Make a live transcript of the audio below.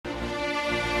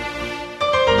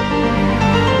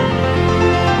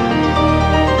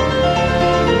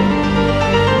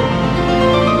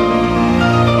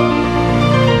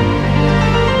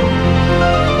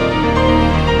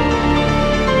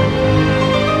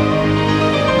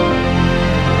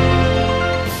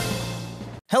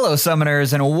Hello,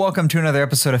 Summoners, and welcome to another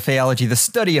episode of Phaeology, the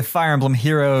study of Fire Emblem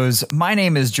Heroes. My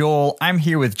name is Joel. I'm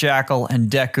here with Jackal and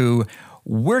Deku.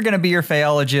 We're going to be your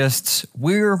Phaeologists.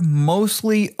 We're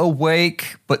mostly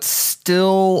awake, but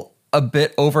still a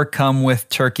bit overcome with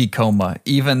turkey coma,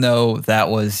 even though that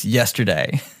was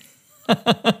yesterday.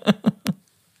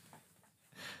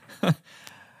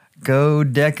 Go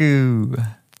Deku.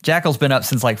 Jackal's been up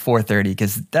since like 4:30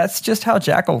 because that's just how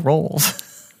Jackal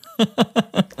rolls.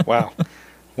 Wow.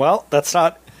 Well, that's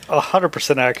not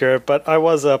 100% accurate, but I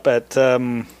was up at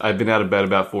I've been out of bed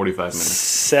about 45 minutes.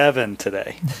 7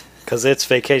 today because it's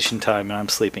vacation time and I'm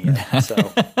sleeping in.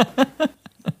 So,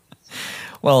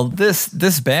 Well,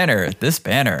 this banner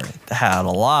had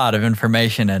a lot of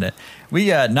information in it. We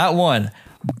got not one,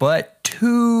 but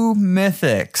 2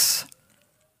 mythics.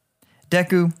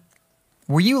 Deku,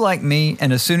 were you like me,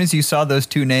 and as soon as you saw those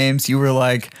 2 names, you were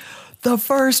like, the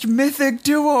first mythic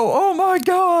duo, oh my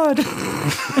god!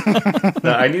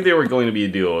 No, I knew they were going to be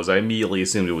duos. I immediately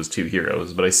assumed it was 2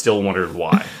 heroes, but I still wondered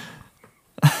why.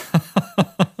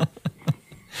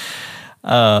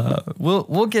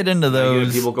 We'll get into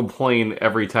those. People complain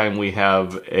every time we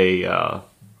have a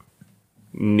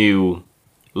new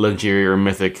legendary or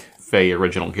mythic Fae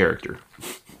original character.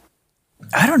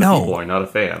 I don't know. People are not a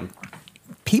fan.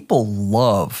 People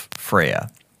love Freya.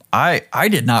 I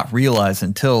did not realize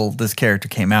until this character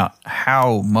came out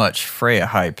how much Freya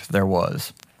hype there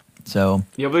was. So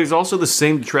Yeah, but there's also the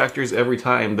same detractors every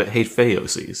time that hate Fae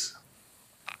OCs.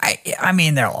 I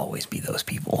mean, there'll always be those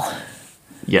people.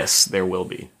 Yes, there will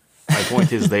be. My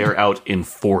point is they are out in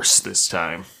force this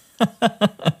time.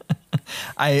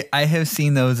 I have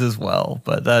seen those as well,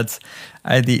 but that's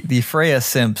the Freya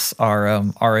simps are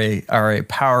a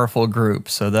powerful group,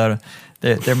 so that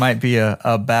there might be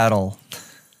a battle.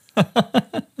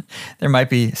 There might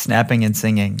be snapping and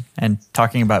singing and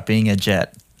talking about being a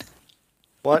jet.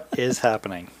 what is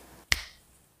happening?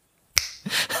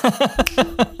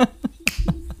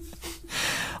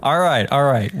 All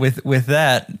right. With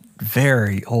that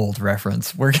very old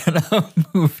reference, we're gonna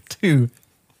move to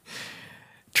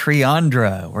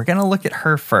Triandra. We're gonna look at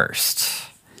her first.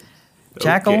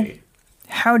 Jackal, Okay.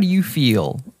 how do you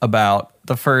feel about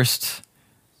the first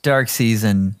Dark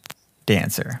Season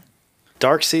dancer?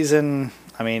 Dark Season,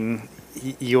 I mean,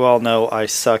 you all know I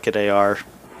suck at AR,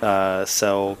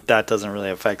 so that doesn't really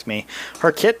affect me.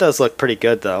 Her kit does look pretty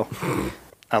good, though.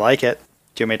 I like it.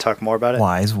 Do you want me to talk more about it?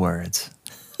 Wise words.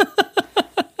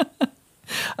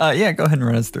 Yeah, go ahead and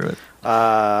run us through it.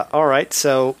 All right,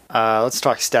 so let's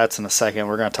talk stats in a second.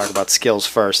 We're going to talk about skills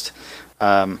first.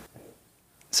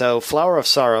 So Flower of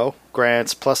Sorrow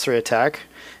grants +3 attack,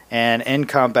 and in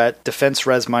combat, defense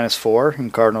res -4 in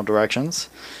cardinal directions.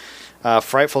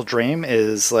 Frightful Dream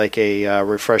is like a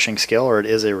refreshing skill, or it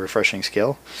is a refreshing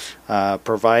skill.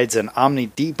 Provides an Omni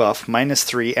debuff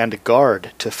 -3 and a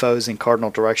guard to foes in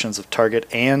cardinal directions of target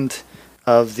and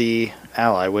of the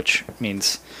ally, which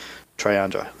means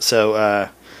Triandra. So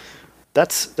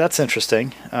that's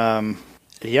interesting.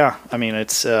 Yeah, I mean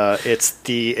it's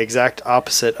the exact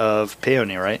opposite of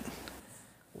Peony, right?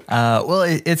 Well,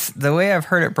 it's the way I've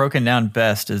heard it broken down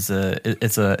best is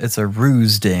it's a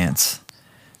ruse dance.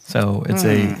 So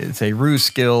it's a ruse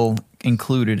skill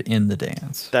included in the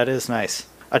dance. That is nice.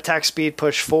 Attack speed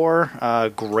push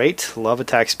 4, great. Love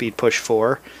attack speed push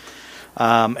 4.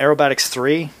 Aerobatics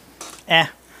 3,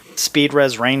 Speed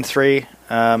res rain 3.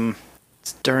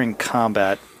 It's during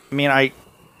combat. I mean,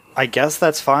 I guess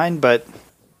that's fine, but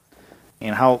I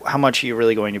mean, how much are you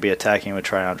really going to be attacking with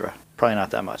Triandra? Probably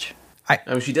not that much. I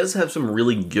mean, she does have some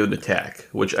really good attack,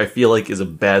 which I feel like is a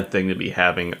bad thing to be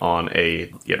having on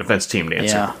a defense team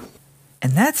dancer. Yeah.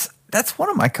 And that's one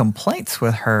of my complaints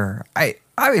with her.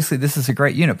 Obviously this is a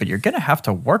great unit, but you're going to have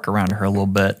to work around her a little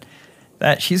bit.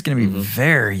 That she's going to be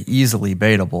very easily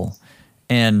baitable.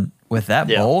 And with that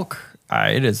bulk,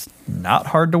 it is not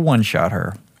hard to one-shot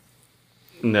her.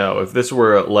 No, if this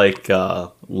were like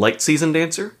Light Season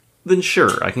Dancer, then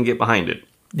sure, I can get behind it.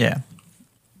 Yeah.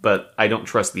 But I don't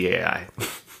trust the AI.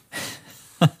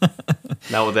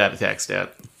 Not with that attack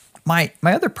stat. My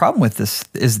other problem with this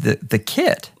is the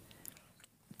kit.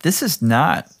 This is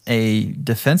not a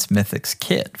Defense Mythics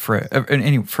kit for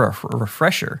a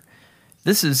refresher.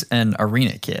 This is an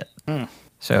arena kit.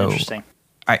 So Interesting.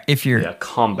 If you're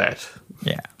combat.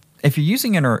 Yeah. If you're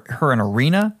using her in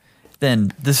arena,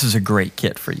 then this is a great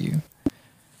kit for you.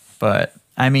 But,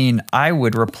 I mean, I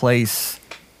would replace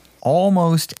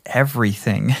almost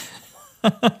everything.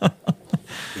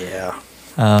 Yeah.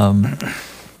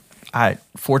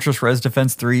 Fortress Res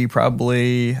Defense 3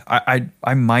 probably.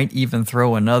 I might even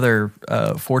throw another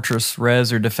Fortress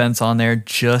Res or Defense on there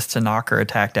just to knock her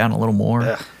attack down a little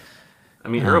more. I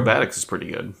mean, aerobatics is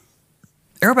pretty good.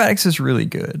 Aerobatics is really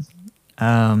good.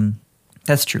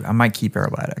 That's true. I might keep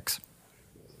aerobatics.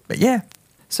 But yeah.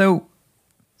 So,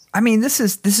 I mean, this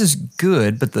is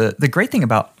good, but the great thing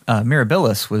about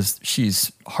Mirabilis was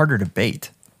she's harder to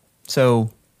bait.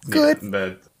 So, good. Yeah,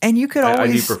 but and you could I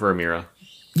always... do prefer Mira.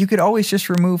 You could always just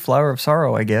remove Flower of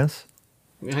Sorrow, I guess.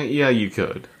 Yeah, you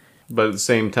could. But at the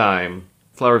same time,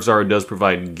 Flower of Sorrow does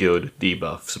provide good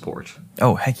debuff support.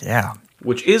 Oh, heck yeah.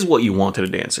 Which is what you want in a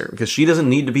dancer, because she doesn't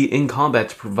need to be in combat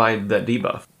to provide that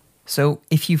debuff. So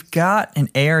if you've got an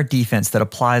AR defense that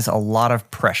applies a lot of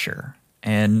pressure,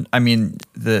 and I mean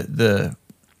the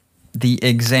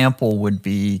example would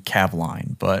be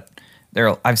Kavaline, but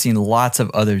I've seen lots of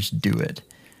others do it,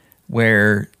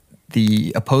 where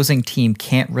the opposing team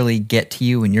can't really get to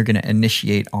you and you're going to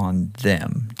initiate on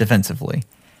them defensively.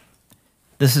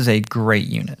 This is a great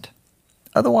unit.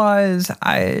 Otherwise,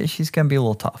 she's going to be a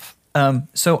little tough.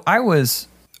 So I was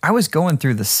going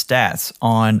through the stats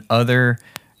on other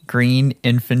green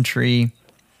infantry.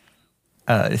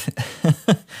 I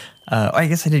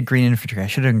guess I did green infantry. I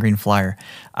should have done green flyer.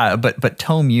 But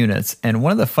tome units. And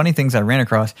one of the funny things I ran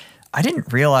across, I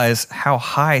didn't realize how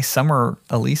high Summer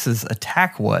Elise's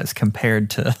attack was compared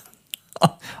to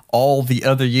all the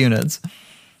other units.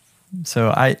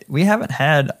 So we haven't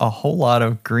had a whole lot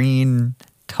of green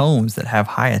tomes that have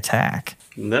high attack.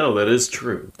 No, that is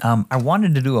true. I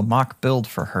wanted to do a mock build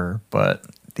for her, but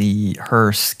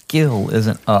her skill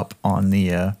isn't up on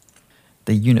the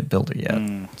unit builder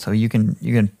yet. So you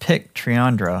can pick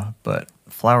Triandra, but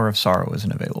Flower of Sorrow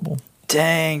isn't available.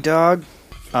 Dang, dog.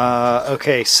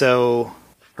 Okay, so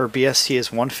her BST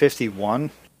is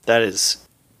 151. That is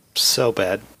so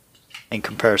bad in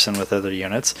comparison with other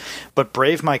units. But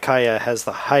Brave Micaiah has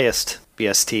the highest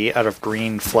BST out of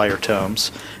green flyer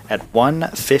tomes at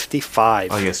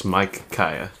 155. Oh, yes, Mike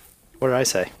Kaya. What did I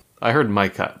say? I heard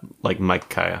Mike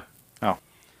Kaya. Oh.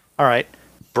 All right.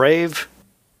 Brave,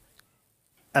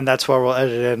 and that's why we'll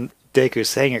edit in Deku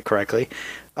saying it correctly,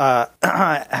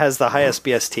 has the highest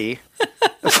BST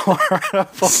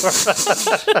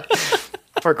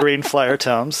for green flyer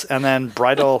tomes. And then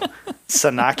Bridal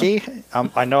Sanaki,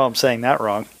 I know I'm saying that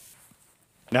wrong.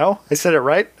 No? I said it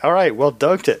right? All right, well,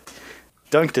 dunked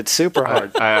it super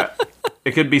hard.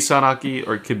 It could be Sanaki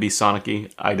or it could be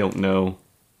Sonicky. I don't know.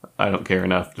 I don't care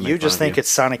enough to make You just fun think of it's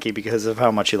Sonicky because of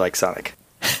how much you like Sonic.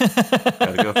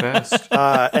 Gotta go fast.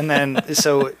 And then,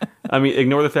 so... I mean,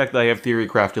 ignore the fact that I have theory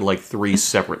crafted like 3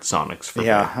 separate Sonics. For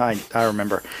Yeah, I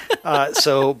remember.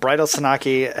 So Bridal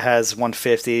Sanaki has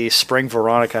 150, Spring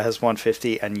Veronica has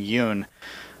 150, and Yoon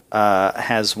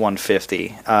has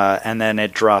 150. And then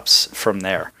it drops from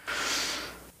there.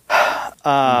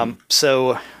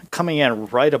 So coming in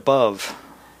right above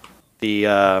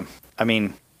the...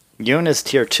 Yoon is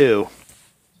tier 2.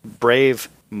 Brave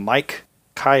Mike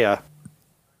Kaya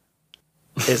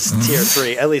is tier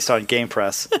 3, at least on Game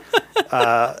Press.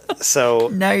 So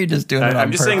now you're just doing it on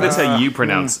I'm just saying purpose. that's how you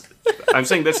pronounce it. I'm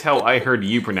saying that's how I heard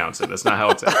you pronounce it. That's not how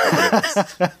it's actually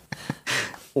pronounced.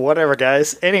 whatever,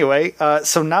 guys. Anyway,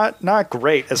 so not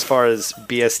great as far as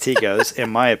BST goes, in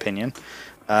my opinion,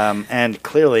 and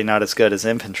clearly not as good as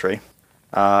infantry.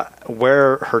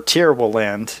 Where her tier will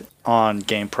land on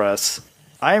Game Press,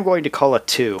 I am going to call it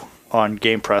 2 on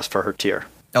Game Press for her tier.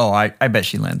 Oh, I bet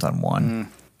she lands on 1.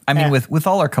 I mean, with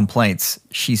all our complaints,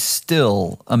 she's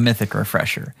still a mythic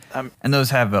refresher, and those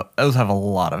have a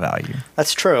lot of value.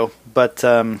 That's true, but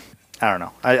I don't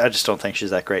know. I just don't think she's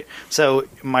that great. So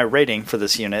my rating for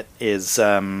this unit is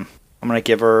I'm going to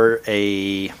give her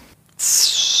a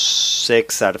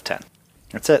 6 out of 10.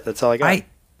 That's it. That's all I got.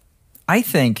 I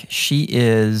think she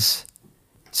is...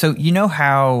 So you know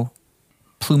how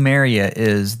Plumeria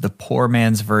is the poor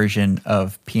man's version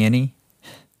of Peony?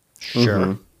 Sure.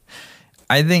 Mm-hmm.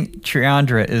 I think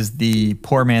Triandra is the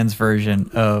poor man's version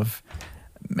of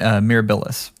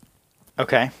Mirabilis.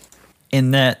 Okay.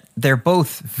 In that they're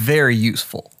both very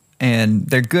useful and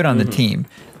they're good on the team,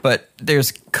 but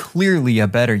there's clearly a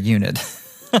better unit.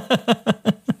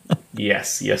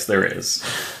 Yes, there is.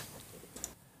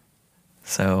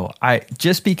 So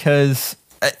just because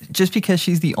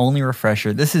she's the only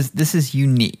refresher, this is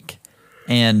unique,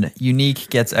 and unique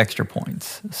gets extra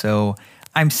points. So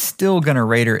I'm still gonna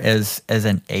rate her as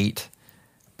an 8,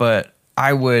 but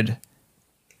I'm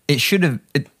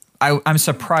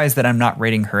surprised that I'm not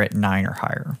rating her at 9 or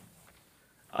higher.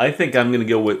 I think I'm going to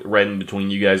go with right in between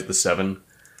you guys, the 7.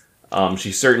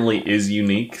 She certainly is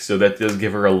unique, so that does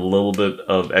give her a little bit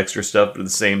of extra stuff, but at the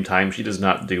same time, she does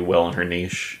not do well in her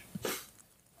niche.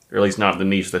 Or at least not the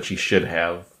niche that she should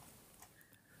have.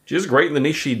 She is great in the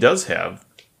niche she does have.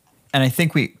 And I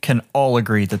think we can all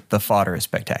agree that the fodder is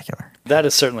spectacular. That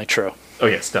is certainly true. Oh,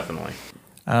 yes, definitely.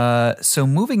 So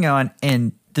moving on,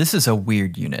 and this is a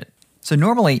weird unit. So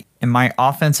normally in my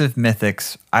offensive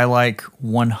mythics, I like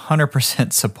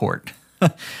 100% support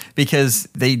because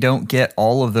they don't get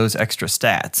all of those extra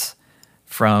stats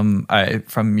from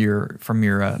your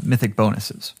mythic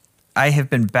bonuses. I have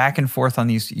been back and forth on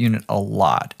these unit a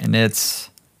lot, and it's,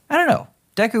 I don't know.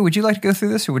 Deku, would you like to go through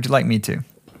this, or would you like me to?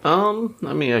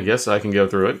 I mean, I guess I can go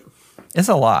through it. It's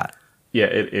a lot. Yeah,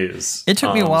 it is. It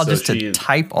took me a while just to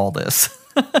type all this.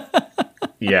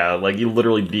 Yeah, like you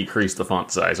literally decreased the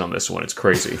font size on this one. It's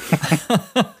crazy.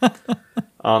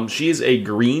 She is a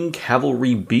green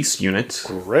cavalry beast unit.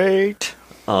 Great.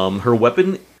 Her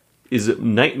weapon is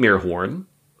Nightmare Horn,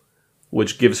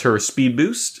 which gives her speed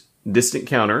boost, distant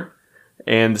counter,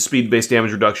 and speed-based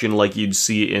damage reduction like you'd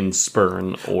see in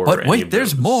Spurn or But any wait, of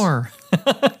there's those. more.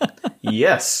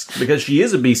 Yes, because she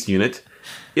is a beast unit.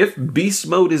 If beast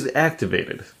mode is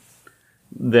activated,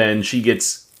 then she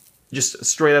gets just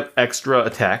straight up extra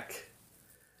attack.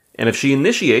 And if she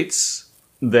initiates,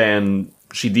 then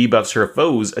she debuffs her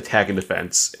foe's attack and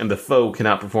defense, and the foe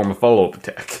cannot perform a follow-up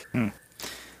attack.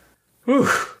 Whew,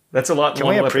 that's a lot. Can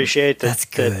we appreciate That's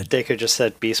that good. Deku just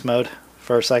said beast mode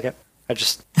for a second? I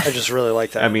just really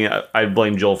like that. I mean, I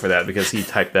blame Joel for that because he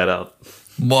typed that up.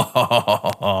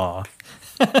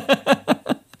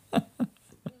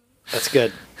 That's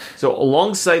good. So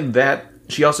alongside that,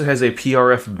 she also has a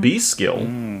PRF-B skill,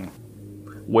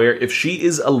 where if she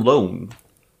is alone,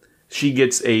 she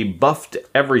gets a buff to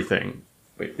everything.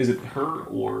 Wait, is it her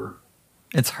or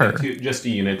It's her. just a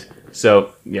unit?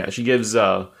 So yeah, she gives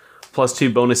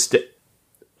 +2 bonus to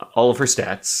all of her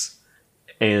stats,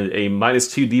 and a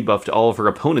 -2 debuff to all of her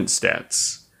opponent's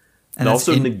stats. And It that's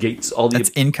also in- negates all the. That's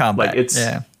in combat. Like it's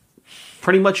yeah.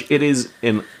 pretty much it is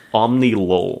an Omni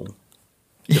Lull,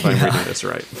 if I'm reading this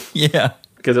right, Yeah.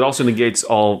 because it also negates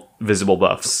all visible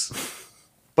buffs.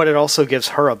 But it also gives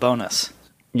her a bonus.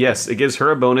 Yes, it gives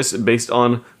her a bonus based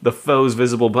on the foe's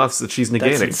visible buffs that she's That's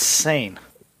negating. insane.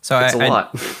 So It's a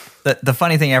lot. The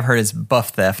funny thing I've heard is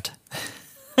buff theft.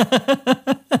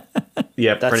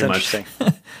 Yeah, That's pretty much. interesting.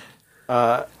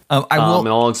 I will. And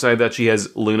alongside that, she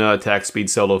has Luna attack speed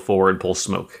solo forward pull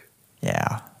smoke.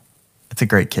 Yeah. It's a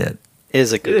great kit.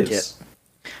 Is a It good is. kit.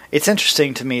 It's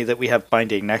interesting to me that we have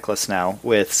Binding Necklace now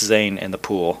with Zane in the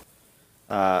pool.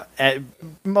 And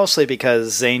mostly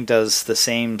because Zane does the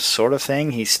same sort of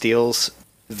thing. He steals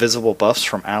visible buffs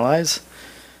from allies.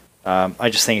 I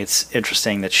just think it's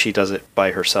interesting that she does it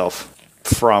by herself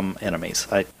from enemies.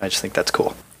 I just think that's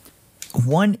cool.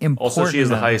 One important. Also, she has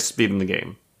the highest speed in the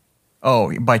game.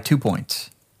 Oh, by 2 points.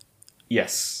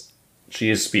 Yes, she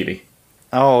is speedy.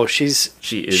 Oh, She is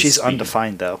she's speedy.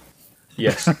 undefined though.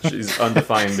 Yes, she's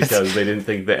undefined because they didn't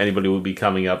think that anybody would be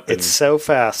coming up and It's so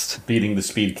fast. beating the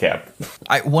speed cap.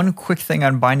 One quick thing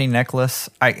on Binding Necklace.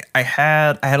 I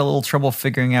had a little trouble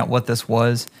figuring out what this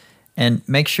was, and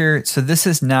make sure. So this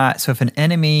is not. So if an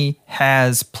enemy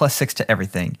has +6 to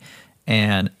everything,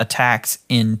 and attacks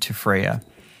into Freya,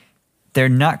 they're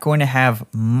not going to have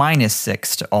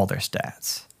 -6 to all their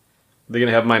stats. They're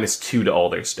going to have -2 to all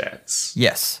their stats.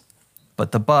 Yes,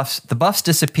 but the buffs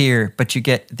disappear, but you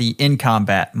get the in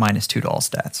combat -2 to all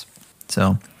stats.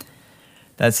 So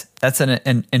that's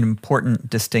an important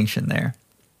distinction there.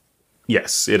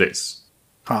 Yes, it is.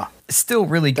 Huh. It's still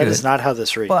really That good. is not how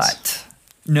this reads. But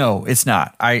no, it's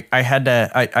not. I had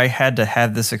to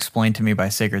have this explained to me by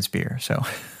Sacred Spear. So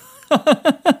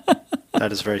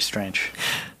That is very strange.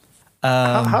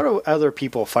 How do other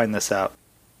people find this out?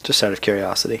 Just out of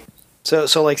curiosity.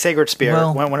 So like Sacred Spear,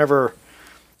 Well- whenever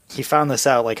he found this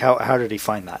out, like how did he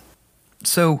find that?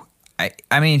 so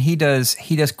I mean he does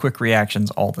quick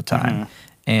reactions all the time,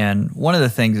 and one of the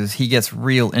things is he gets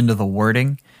real into the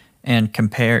wording and can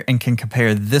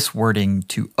compare this wording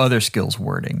to other skills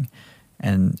wording,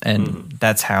 and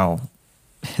that's how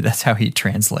he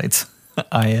translates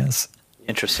IS.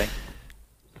 Interesting.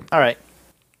 All right.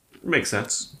 Makes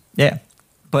sense. Yeah.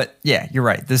 But yeah, you're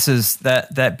right. This is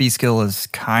that B skill is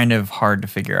kind of hard to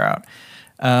figure out.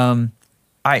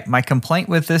 My complaint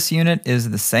with this unit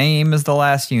is the same as the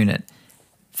last unit.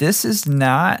 This is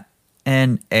not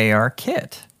an AR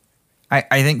kit.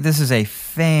 I think this is a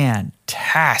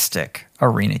fantastic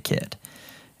arena kit.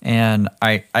 And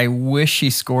I wish she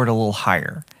scored a little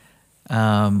higher.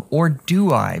 Or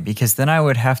do I? Because then I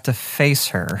would have to face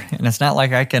her. And it's not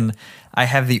like I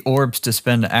have the orbs to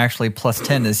spend to actually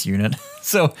 +10 this unit.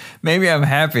 So maybe I'm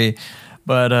happy.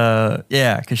 But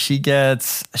yeah,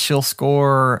 because she'll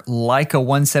score like a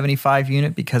 175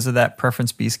 unit because of that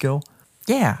preference B skill.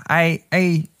 Yeah, I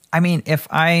mean, if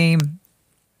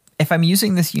if I'm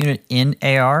using this unit in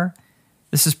AR,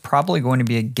 this is probably going to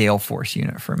be a Gale Force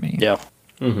unit for me. Yeah.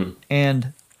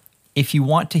 And if you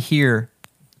want to hear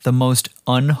the most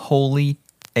unholy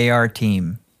AR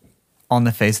team on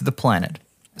the face of the planet,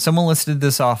 someone listed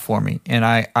this off for me, and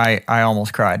I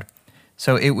almost cried.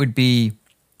 So it would be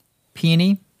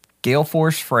Peony, Gale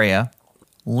Force Freya,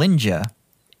 Linja,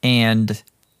 and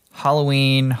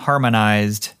Halloween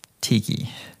harmonized Tiki.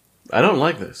 I don't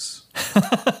like this.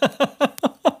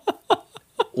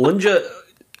 Linja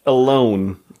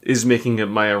alone is making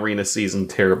my arena season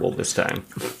terrible this time.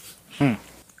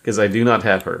 Because I do not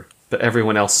have her, but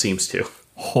everyone else seems to.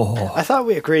 Oh. I thought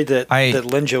we agreed that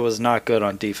Linja was not good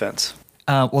on defense.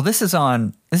 Well, this is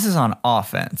on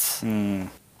offense.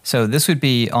 So this would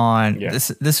be on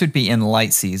this would be in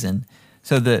light season.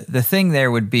 So the thing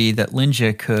there would be that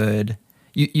Linja could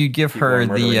you give her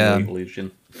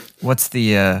the what's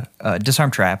the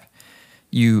disarm trap.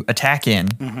 You attack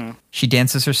in. She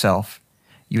dances herself.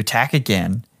 You attack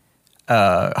again.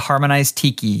 Harmonized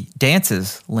Tiki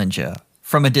dances Linja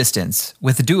from a distance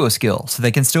with a duo skill, so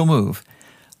they can still move.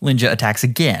 Linja attacks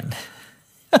again.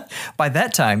 By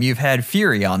that time, you've had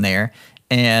Fury on there,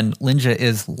 and Linja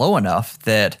is low enough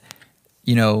that,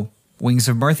 Wings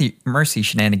of Mercy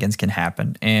shenanigans can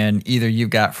happen. And either you've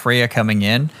got Freya coming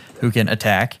in, who can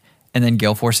attack, and then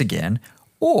Gale Force again,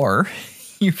 or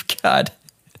you've got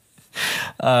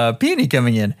Peony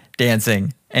coming in,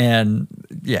 dancing, and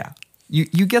yeah,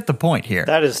 you get the point here.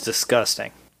 That is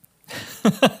disgusting.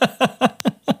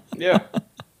 Yeah.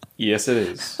 Yes, it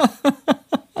is.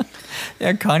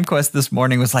 Yeah, Conquest this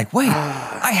morning was like, wait,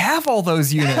 I have all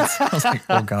those units. I was like,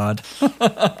 oh, God.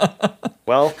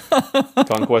 Well,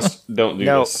 Conquest, don't do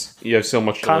this. You have so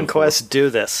much to Conquest, do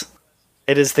this.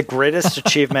 It is the greatest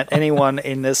achievement anyone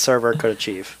in this server could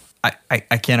achieve.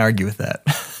 I can't argue with that.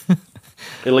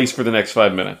 At least for the next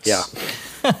 5 minutes. Yeah.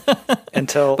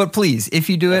 But please, if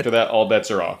you do after that, all bets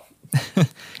are off.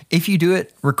 If you do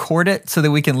it, record it so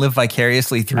that we can live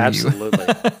vicariously through Absolutely.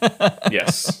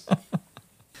 Yes.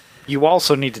 You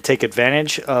also need to take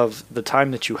advantage of the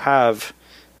time that you have,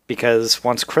 because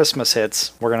once Christmas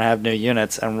hits, we're going to have new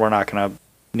units, and we're not going to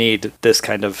need this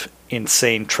kind of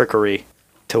insane trickery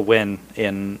to win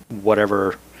in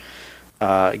whatever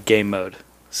game mode.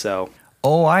 So,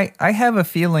 I have a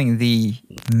feeling the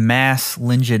mass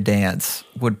Linja dance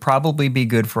would probably be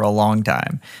good for a long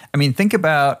time. I mean, think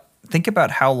about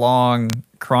how long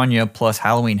Kronya plus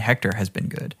Halloween Hector has been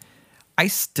good. I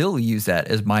still use that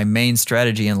as my main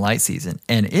strategy in light season,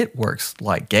 and it works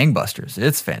like gangbusters.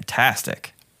 It's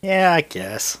fantastic. Yeah, I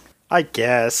guess.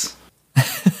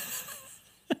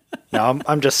 No,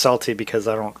 I'm just salty because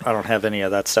I don't have any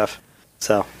of that stuff.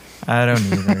 So I don't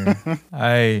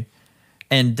either.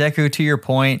 And Deku, to your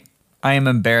point, I am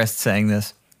embarrassed saying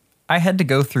this. I had to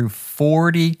go through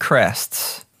 40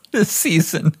 crests this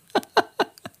season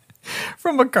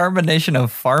from a combination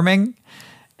of farming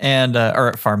and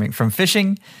from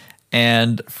fishing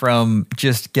and from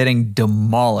just getting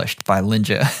demolished by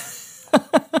Linja.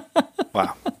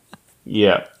 Wow.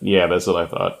 Yeah, that's what I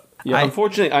thought. Yeah,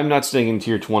 unfortunately, I'm not staying in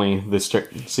tier 20 this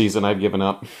season. I've given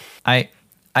up. I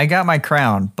got my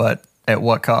crown, but at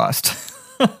what cost?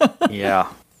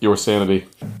 Yeah. Your sanity.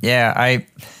 Yeah,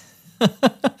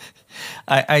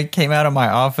 I came out of my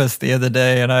office the other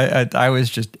day and I was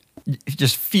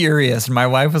just furious. And my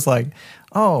wife was like,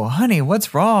 "Oh, honey,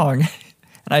 what's wrong?"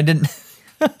 And I didn't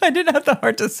have the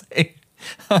heart to say.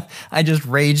 I just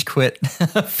rage quit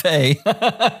Faye.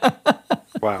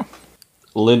 Wow.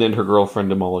 Lynn and her girlfriend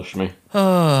demolished me.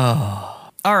 Oh.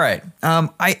 All right.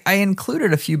 I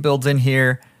included a few builds in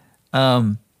here.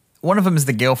 One of them is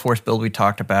the Gale Force build we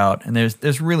talked about, and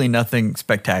there's really nothing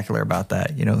spectacular about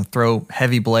that. Throw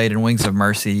Heavy Blade and Wings of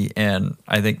Mercy, and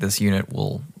I think this unit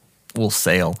will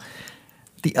sail.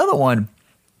 The other one,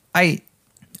 I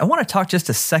want to talk just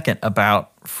a second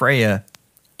about Freya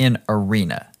in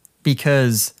Arena,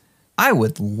 because I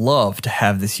would love to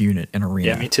have this unit in Arena.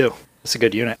 Yeah, me too. It's a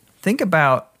good unit. Think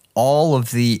about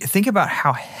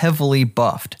how heavily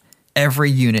buffed every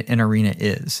unit in Arena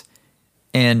is.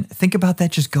 And think about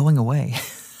that just going away.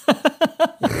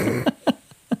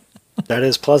 That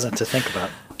is pleasant to think about.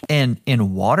 And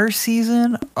in water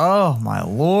season, oh my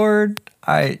lord,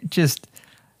 I just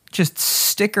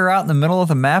stick her out in the middle of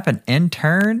the map and end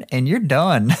turn, and you're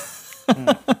done.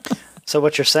 So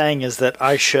what you're saying is that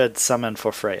I should summon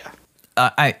for Freya.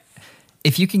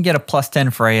 If you can get a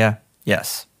 +10 Freya,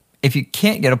 yes. If you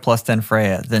can't get a +10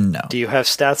 Freya, then no. Do you have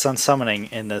stats on summoning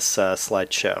in this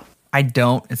slideshow? I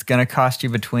don't. It's going to cost you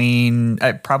between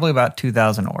probably about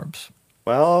 2,000 orbs.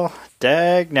 Well,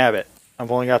 dag nabbit.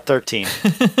 I've only got 13.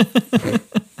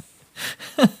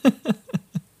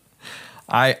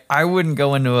 I wouldn't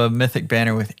go into a mythic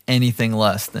banner with anything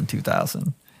less than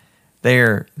 2,000. They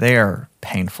are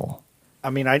painful. I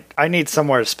mean, I need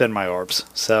somewhere to spend my orbs,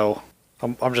 so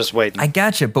I'm just waiting. I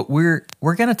gotcha, but we're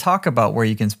gonna talk about where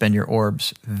you can spend your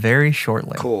orbs very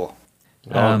shortly. Cool.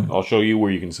 I'll show you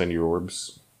where you can send your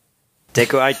orbs.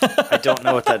 Deku, I don't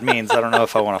know what that means. I don't know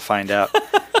if I want to find out.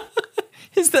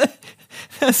 Is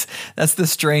that's the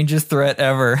strangest threat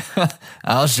ever?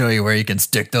 I'll show you where you can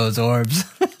stick those orbs.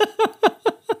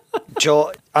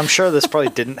 Joel, I'm sure this probably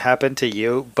didn't happen to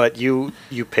you, but you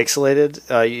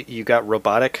pixelated. You got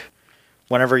robotic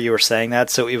whenever you were saying that,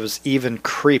 so it was even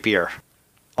creepier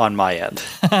on my end.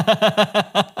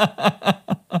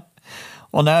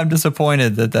 Well, now I'm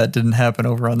disappointed that didn't happen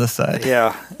over on this side.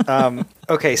 Yeah.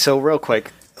 Okay, so real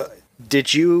quick,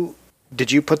 did you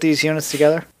put these units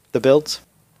together? The builds?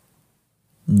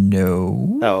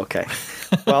 No. Oh, okay.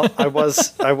 Well, I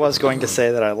was going to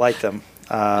say that I liked them,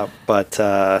 but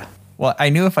well, I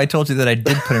knew if I told you that I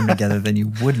did put them together, then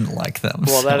you wouldn't like them.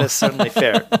 well, that is certainly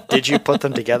fair. Did you put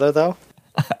them together though?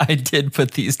 I did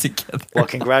put these together. Well,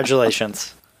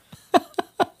 congratulations.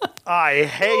 I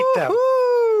hate them.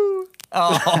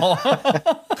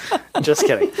 Oh, Just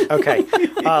kidding. Okay,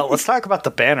 let's talk about the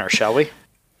banner, shall we?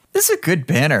 this is a good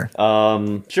banner.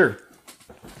 Sure.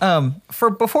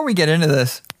 Before we get into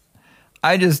this,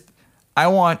 I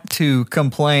want to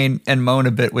complain and moan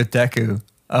a bit with Deku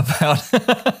about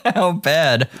how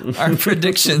bad our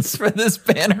predictions for this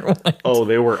banner went. Oh,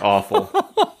 they were awful.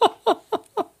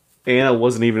 Anna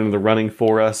wasn't even in the running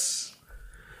for us.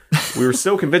 We were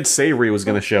so convinced Savory was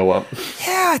going to show up.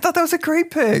 Yeah, I thought that was a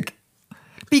great pick.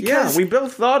 Because Yeah, we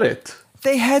both thought it.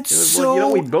 they had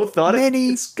we both thought many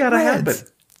it. It's gotta reds.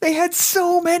 happen. They had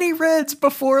so many reds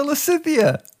before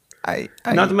Lysithea.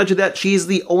 Not to mention that she's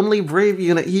the only brave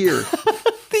unit here.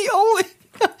 The only,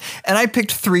 and I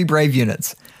picked 3 brave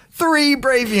units. 3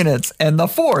 brave units, and the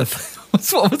 4th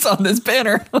was what was on this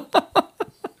banner.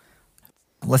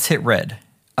 Let's hit red.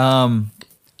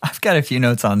 I've got a few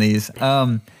notes on these.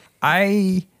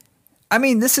 I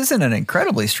mean, this isn't an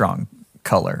incredibly strong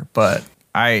color, but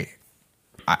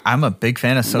I'm a big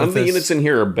fan of Sothis. None of the units in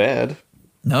here are bad.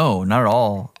 No, not at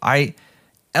all.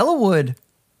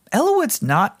 Ellawood's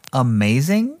not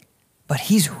amazing, but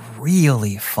he's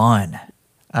really fun.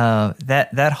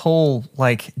 That whole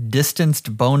like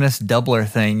distanced bonus doubler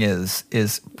thing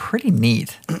is pretty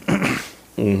neat.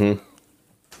 Mm-hmm.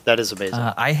 That is amazing.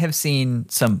 I have seen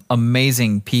some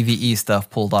amazing PvE stuff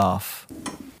pulled off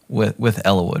with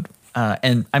Ellawood.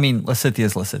 And I mean,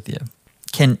 Lysithia's Lysithia.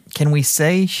 Can we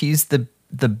say she's the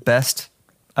best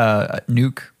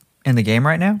nuke in the game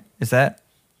right now? Is that?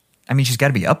 I mean, she's got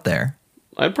to be up there.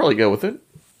 I'd probably go with it.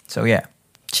 So yeah,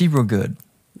 she real good.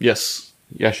 Yes.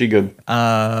 Yeah, she good. Fodder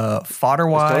I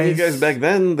was telling you wise, guys back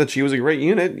then that she was a great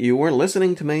unit. You weren't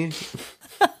listening to me.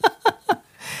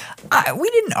 we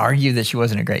didn't argue that she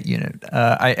wasn't a great unit.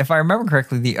 If I remember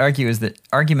correctly, the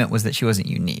argument was that she wasn't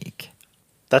unique.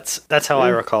 That's how I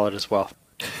recall it as well.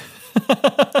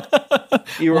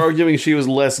 You were arguing she was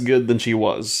less good than she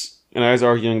was, and I was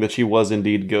arguing that she was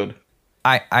indeed good.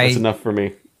 That's enough for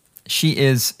me. She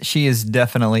is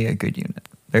definitely a good unit.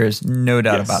 There's no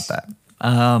doubt about that.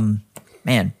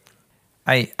 Man,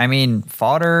 I mean,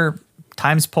 fodder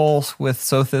times pulse with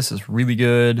Sothis is really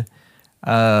good.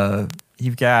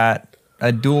 You've got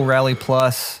a dual rally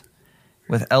plus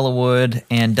with Ellawood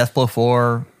and Deathblow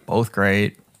 4, both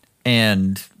great.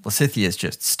 And Lysithea is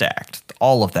just stacked.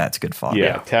 All of that's good fodder.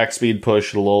 Yeah, attack speed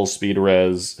push, lull speed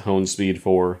res, hone speed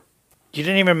 4. You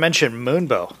didn't even mention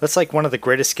Moonbow. That's like one of the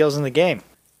greatest skills in the game.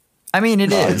 I mean,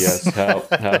 it is. Yes, how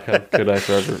could I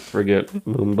forever forget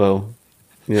Moonbow?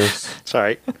 Yes.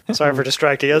 Sorry for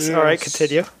distracting us. Yes. All right,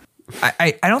 continue.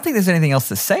 I don't think there's anything else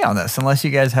to say on this unless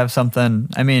you guys have something.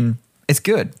 I mean, it's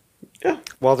good. Yeah.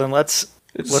 Well, then let's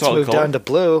It's a solid move color. down to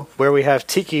blue, where we have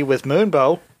Tiki with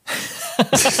Moonbow.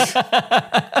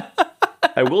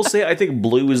 I will say I think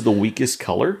blue is the weakest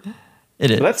color.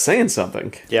 It is. But that's saying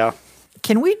something. Yeah.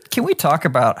 Can we talk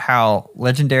about how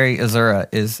Legendary Azura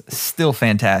is still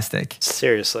fantastic,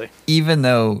 Seriously. even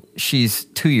though she's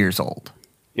 2 years old?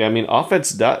 Yeah, I mean,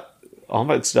 offense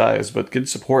dies, but good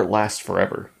support lasts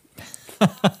forever.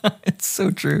 It's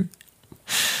so true.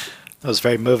 That was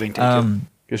very moving, Tiki.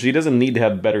 Because she doesn't need to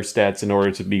have better stats in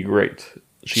order to be great.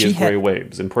 She has Grey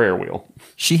Waves and Prayer Wheel.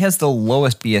 She has the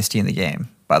lowest BST in the game,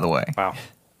 by the way. Wow.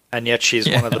 And yet she's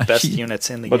Yeah, one of the best she- units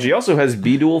in the But game. she also has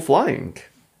B-Dual Flying.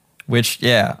 Which,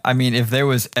 yeah, I mean, if there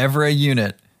was ever a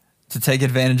unit to take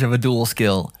advantage of a dual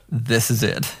skill, this is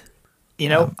it. You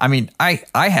know, I mean, I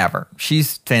have her.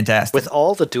 She's fantastic. with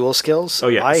all the dual skills, Oh,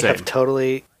 yeah, I same. have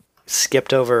totally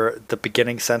skipped over the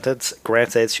beginning sentence,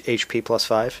 grants HP plus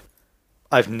 5.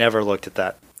 I've never looked at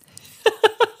that.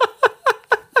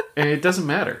 And it doesn't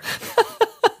matter.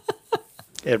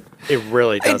 It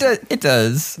really doesn't. It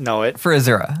does. No, it For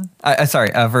Azura.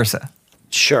 Versa.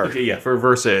 sure. Okay, yeah, for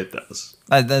Versa it does.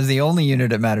 That's the only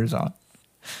unit it matters on.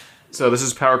 So this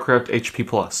is Power Crept HP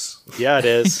plus. Yeah, it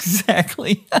is.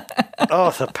 Exactly.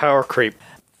 Oh, the power creep.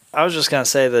 I was just gonna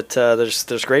say that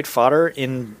there's great fodder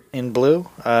in blue.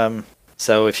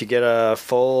 So if you get a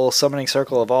full summoning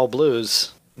circle of all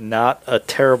blues, not a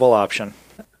terrible option.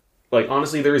 Like,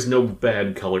 honestly, there is no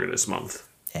bad color this month.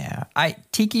 Yeah.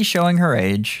 Tiki showing her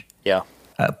age. Yeah.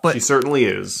 But She certainly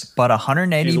is.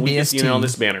 180 She's the weakest unit on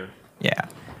this BST. banner. Yeah.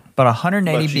 But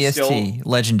 180 But she's BST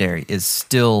legendary is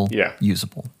still Yeah.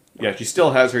 usable. Yeah, she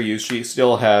still has her use. She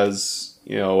still has,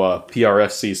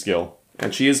 PRFC skill.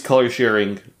 And she is color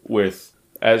sharing with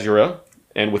Azura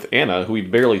and with Anna, who we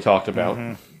barely talked about.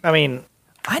 I mean,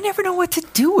 I never know what to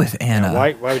do with Anna.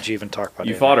 why would you even talk about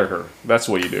You it? fodder her. That's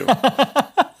what you do.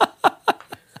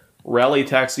 Rally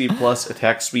attack speed plus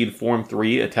attack speed form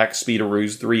 3, attack speed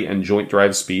ruse 3, and joint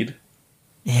drive speed.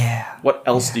 Yeah. What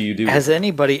else do you do? Has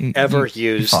anybody ever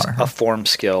you used fodder her. a form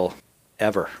skill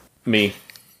ever? Me,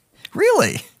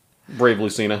 Really? Brave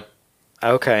Lucina.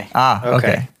 Okay.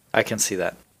 Okay. I can see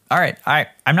that. All right.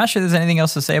 I'm not sure there's anything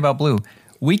else to say about blue.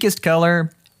 Weakest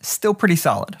color, still pretty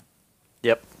solid.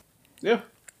 Yep. Yeah.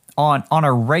 On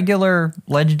a regular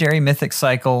legendary mythic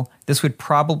cycle, this would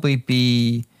probably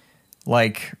be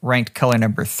like ranked color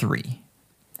number 3.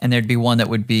 And there'd be one that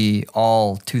would be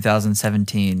all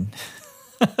 2017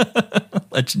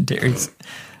 legendaries.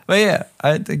 But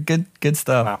yeah, good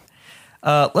stuff.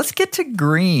 Wow. Let's get to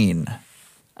green.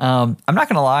 I'm not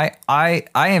going to lie. I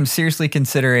am seriously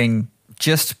considering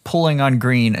just pulling on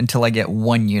green until I get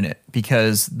one unit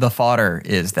because the fodder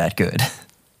is that good.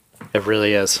 It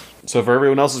really is. So for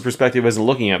everyone else's perspective as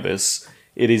looking at this,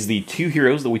 it is the 2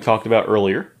 heroes that we talked about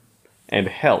earlier, and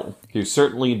Hel, who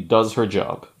certainly does her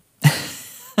job.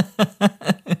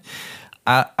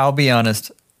 I'll be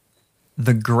honest.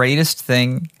 The greatest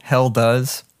thing Hel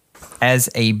does as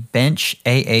a bench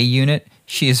AA unit,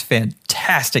 she is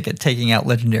fantastic at taking out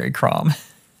legendary Crom.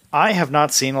 I have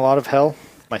not seen a lot of Hell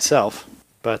myself,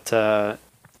 but the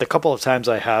couple of times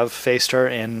I have faced her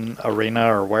in arena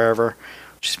or wherever,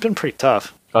 she's been pretty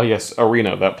tough. Oh yes,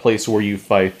 Arena, that place where you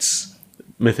fight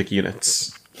mythic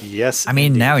units. Yes. I mean,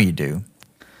 indeed. now you do.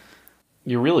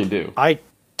 You really do. I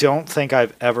don't think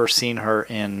I've ever seen her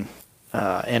in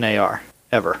NAR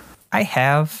ever. I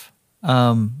have.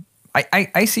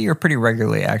 I see her pretty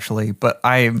regularly, actually, but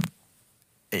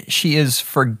she is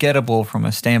forgettable from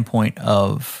a standpoint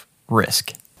of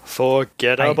risk.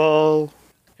 Forgettable.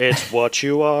 It's what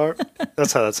you are.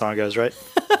 That's how that song goes, right?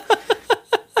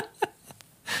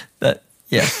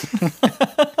 Yes.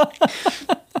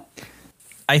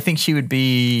 I think she would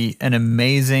be an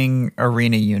amazing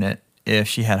arena unit if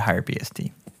she had higher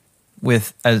BST.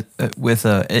 With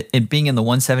it being in the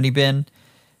 170 bin,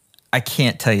 I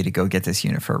can't tell you to go get this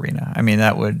unit for arena. I mean,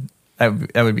 that would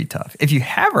be tough. If you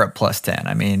have her at plus 10,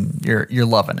 I mean, you're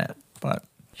loving it. But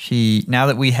now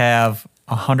that we have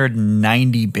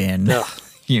 190 bin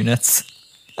units,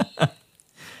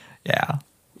 yeah.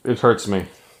 It hurts me.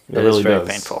 It It really is very does.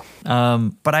 painful.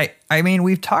 But I mean,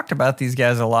 we've talked about these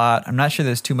guys a lot. I'm not sure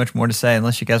there's too much more to say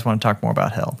unless you guys want to talk more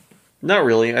about Hel. Not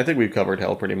really. I think we've covered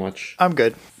Hel pretty much. I'm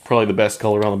good. Probably the best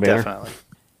color on the banner. Definitely.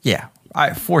 Yeah,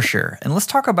 for sure. And let's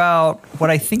talk about what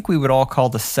I think we would all call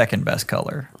the second best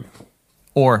color,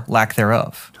 or lack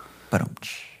thereof. But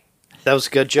That was a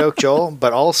good joke, Joel,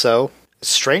 but also,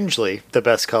 strangely, the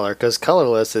best color, because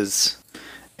colorless is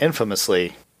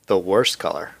infamously the worst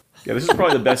color. Yeah, this is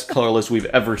probably the best color list we've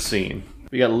ever seen.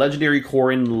 We got Legendary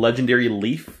Corin, Legendary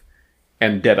Leaf,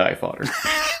 and Deadeye Fodder.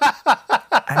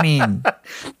 I mean,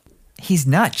 he's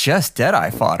not just Deadeye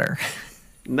fodder.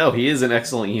 No, he is an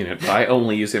excellent unit, but I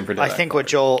only use him for Deadeye I think Fodder. what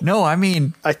Joel... No, I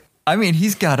mean,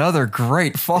 he's got other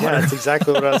great fodder. Yeah, that's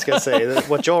exactly what I was going to say.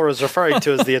 What Joel was referring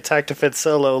to is the attack defense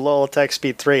solo, lull attack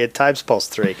speed 3, and times pulse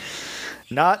 3.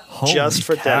 Not Holy just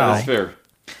for cow. Deadeye. That's fair.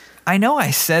 I know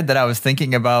I said that I was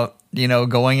thinking about,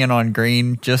 going in on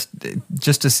green just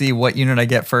to see what unit I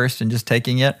get first and just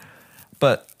taking it.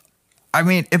 But, I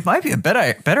mean, it might be a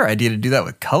better idea to do that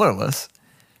with colorless.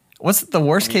 What's the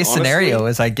worst case honestly- scenario?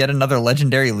 Is I get another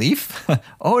legendary leaf?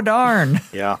 Oh, darn.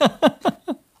 Yeah.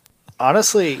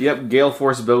 Honestly, Yep, Gale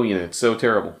Force Bow unit. So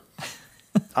terrible.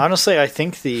 I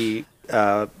think the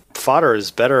fodder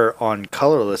is better on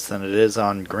colorless than it is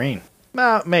on green.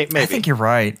 Maybe. I think you're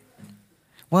right.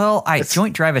 Well,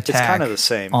 joint drive attack. kinda the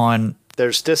same. On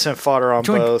There's distant fodder on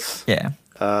joint, both Yeah.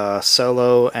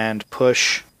 solo and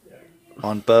push.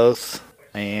 on both,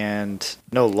 and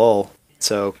no lull.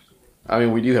 So I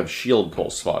mean, we do have shield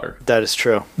pulse fodder. that is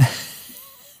true.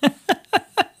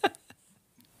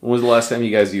 When was the last time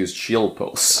you guys used shield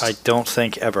pulse? I don't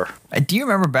think ever. Do you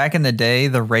remember back in the day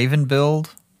the Raven build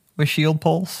with Shield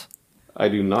Pulse? I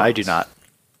do not. I do not.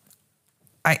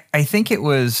 I think it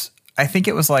was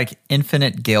like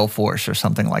Infinite Gale Force or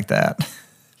something like that.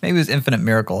 Maybe it was Infinite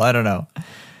Miracle. I don't know.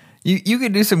 You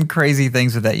could do some crazy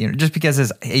things with that unit just because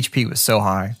his HP was so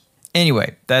high.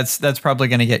 Anyway, that's probably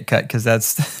going to get cut because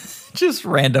that's just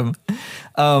random.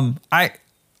 I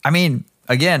mean,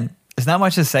 again, there's not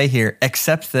much to say here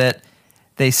except that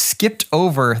they skipped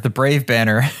over the Brave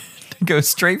banner to go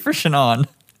straight for Shannon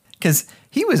because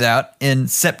he was out in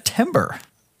September.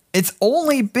 It's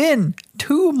only been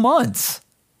 2 months.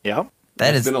 Yeah.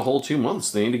 It's been a whole 2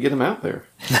 months. They need to get him out there.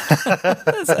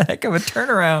 That's a heck of a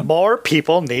turnaround. More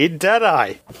people need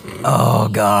Deadeye. Oh,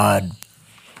 God.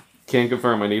 Can't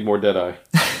confirm. I need more Deadeye.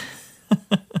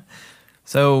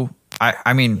 So,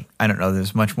 I mean, I don't know.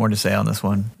 There's much more to say on this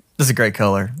one. This is a great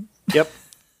color. Yep.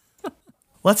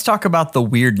 Let's talk about the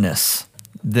weirdness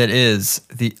that is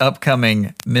the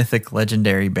upcoming Mythic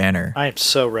Legendary banner. I am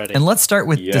so ready. And let's start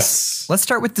with Yes. let's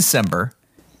start with December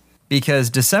because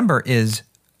December is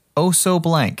oh so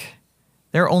blank.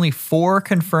 There are only 4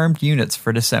 confirmed units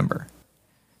for December.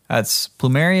 That's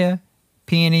Plumeria,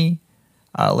 Peony,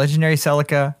 Legendary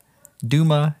Celica,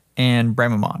 Duma, and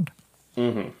Bramamond.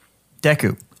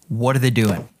 Deku, what are they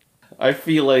doing? I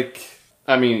feel like,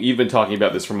 I mean, you've been talking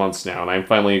about this for months now, and I'm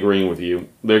finally agreeing with you.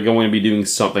 They're going to be doing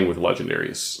something with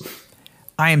legendaries.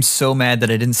 I am so mad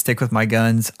that I didn't stick with my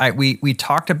guns. We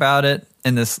talked about it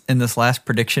in this last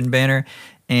prediction banner,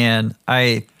 and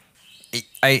I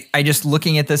just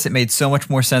looking at this, it made so much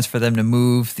more sense for them to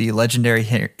move the legendary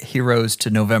heroes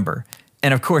to November.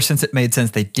 And of course, since it made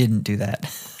sense, they didn't do that.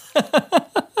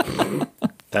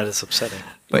 That is upsetting.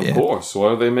 But Of course, why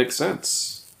do they make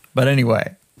sense? But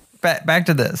anyway, back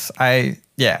to this. I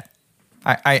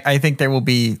think there will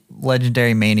be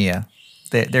legendary mania.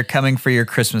 They're coming for your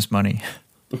Christmas money.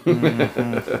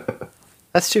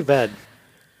 That's too bad.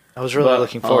 I was really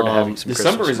looking forward to having some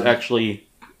December Christmas is money. actually,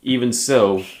 even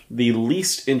so, the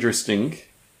least interesting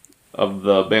of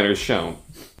the banners shown.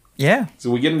 Yeah. So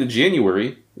we get into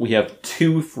January, we have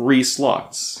 2 free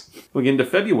slots. We get into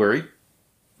February,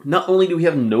 not only do we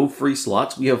have no free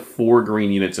slots, we have 4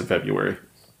 green units in February.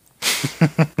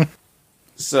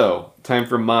 So, time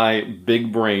for my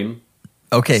big brain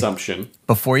Okay. assumption.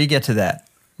 Before you get to that,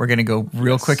 we're going to go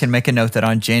real quick and make a note that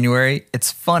on January,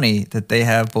 it's funny that they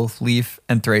have both Leaf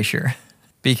and Thracier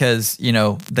because, you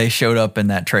know, they showed up in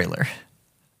that trailer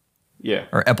Yeah.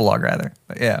 or epilogue rather.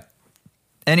 But yeah.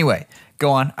 Anyway,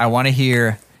 go on. I want to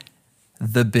hear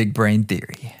the big brain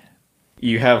theory.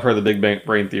 You have heard the big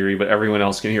brain theory, but everyone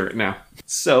else can hear it now.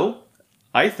 So,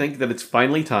 I think that it's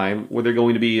finally time where they're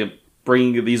going to be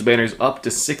bringing these banners up to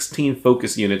 16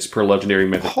 focus units per legendary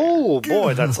mythic. Oh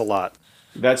boy, that's a lot.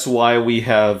 That's why we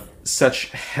have such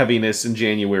heaviness in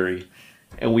January,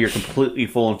 and we are completely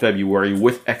full in February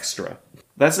with extra.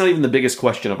 That's not even the biggest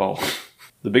question of all.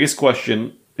 The biggest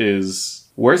question is,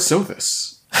 where's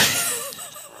Sothis?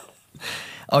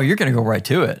 Oh, you're going to go right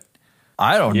to it.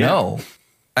 I don't Yeah. know.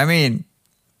 I mean,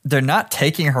 they're not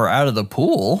taking her out of the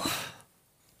pool.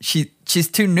 She's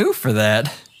too new for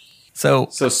that. So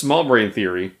Small brain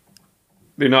theory.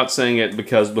 They're not saying it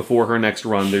because before her next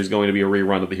run, there's going to be a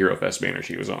rerun of the Hero Fest banner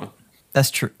she was on. that's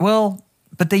true. Well,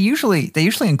 but they usually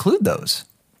include those.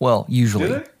 Well, usually.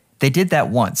 Do they? They did that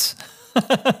once.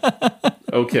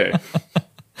 Okay.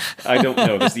 I don't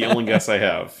know. That's the only guess I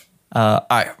have.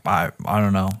 I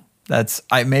don't know.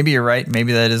 Maybe you're right.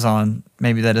 Maybe that is on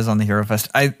the Hero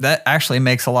Fest. That actually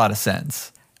makes a lot of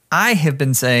sense. I have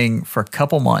been saying for a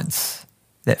couple months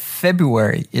that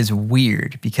February is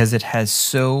weird because it has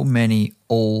so many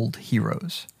old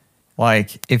heroes.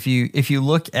 Like if you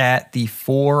look at the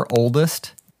 4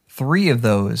 oldest, 3 of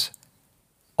those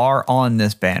are on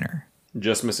this banner.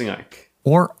 Just missing Ike.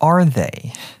 Or are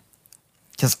they?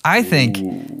 Because I think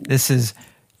this is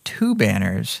 2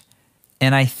 banners,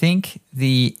 and I think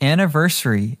the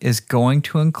anniversary is going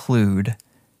to include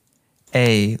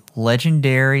a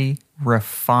Legendary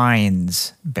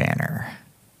Refines banner.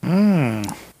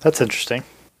 That's interesting.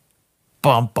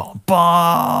 Bum, bum,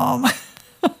 bum.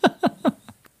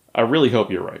 I really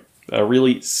hope you're right. I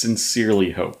really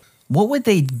sincerely hope. What would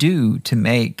they do to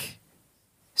make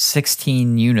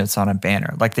 16 units on a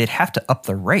banner? Like, they'd have to up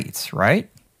the rates, right?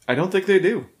 I don't think they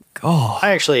do. Oh,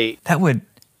 I actually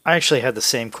had the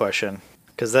same question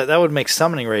because that would make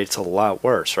summoning rates a lot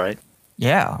worse, right?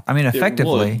 yeah. I mean, It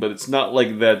effectively. would, but it's not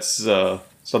like that's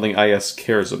something IS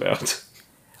cares about.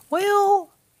 Well,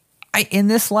 in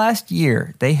this last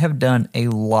year, they have done a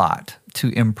lot to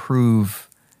improve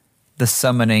the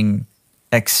summoning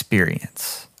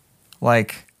experience.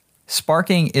 Like,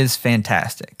 sparking is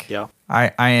fantastic. Yeah.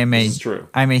 This is true.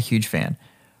 I'm a huge fan.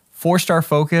 4-star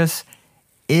focus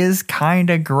is kind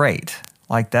of great.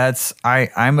 Like,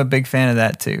 I'm a big fan of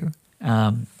that too.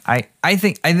 I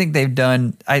think they've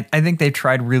done. I think they've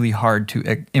tried really hard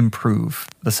to improve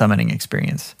the summoning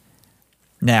experience.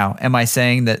 Now, am I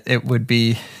saying that it would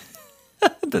be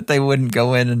that they wouldn't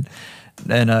go in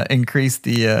and increase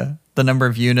the number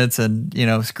of units and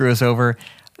screw us over?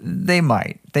 They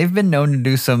might. They've been known to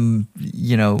do some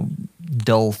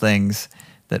dull things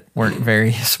that weren't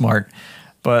very smart.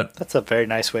 But that's a very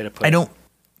nice way to put it. I don't.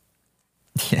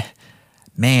 Yeah,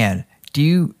 man. Do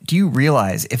you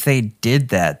realize if they did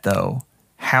that though,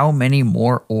 how many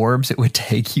more orbs it would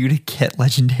take you to get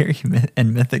legendary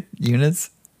and mythic units?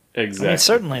 Exactly. I mean,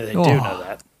 certainly they do know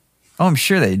that. Oh, I'm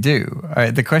sure they do. All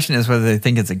right, the question is whether they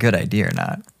think it's a good idea or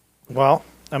not. Well,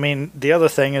 I mean, the other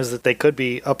thing is that they could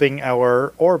be upping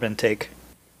our orb intake.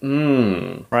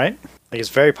 Right? Like, it's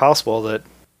very possible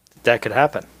that could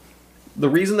happen. The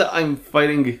reason that I'm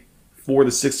fighting for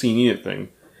the 16 unit thing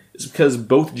is because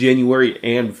both January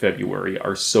and February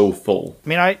are so full. I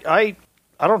mean, I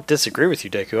don't disagree with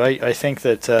you, Deku. I think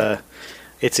that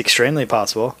it's extremely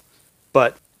possible,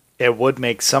 but it would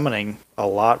make summoning a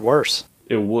lot worse.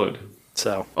 It would.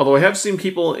 So, although I have seen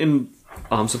people in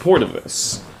support of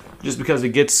this, just because it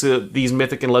gets these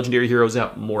mythic and legendary heroes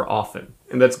out more often,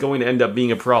 and that's going to end up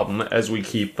being a problem as we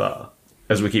keep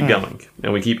going,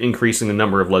 and we keep increasing the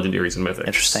number of legendaries and mythics.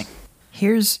 Interesting.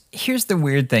 Here's the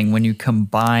weird thing when you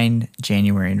combine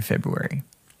January and February.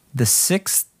 The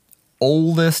 6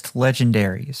 oldest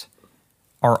legendaries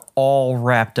are all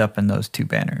wrapped up in those 2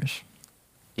 banners.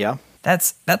 Yeah.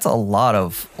 That's a lot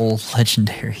of old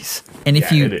legendaries. And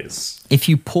it is. If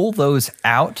you pull those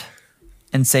out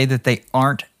and say that they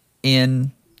aren't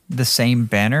in the same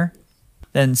banner,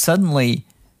 then suddenly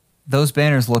those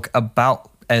banners look about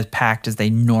as packed as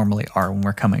they normally are when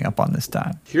we're coming up on this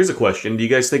time. Here's a question. Do you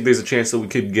guys think there's a chance that we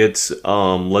could get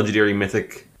legendary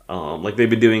mythic like they've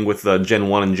been doing with Gen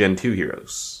 1 and Gen 2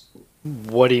 heroes?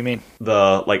 What do you mean?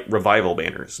 The revival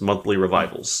banners, monthly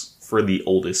revivals for the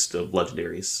oldest of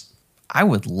legendaries. I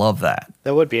would love that.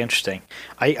 That would be interesting.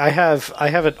 I have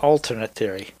an alternate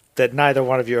theory that neither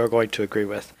one of you are going to agree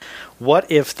with. What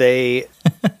if they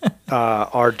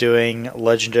are doing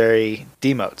legendary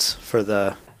demotes for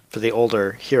the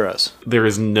older heroes? There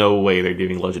is no way they're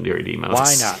doing legendary demotes.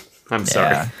 Why not? I'm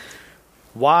sorry. Yeah.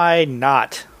 Why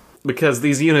not? Because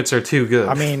these units are too good.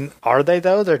 I mean, are they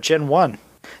though? They're Gen 1.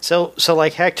 So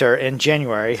like Hector in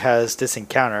January has this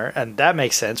encounter, and that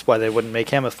makes sense why they wouldn't make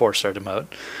him a 4-star demote.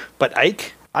 But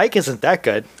Ike isn't that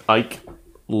good. Ike,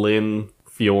 Lyn,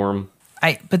 Fjorm.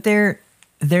 But they're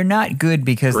not good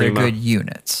because Grima. they're good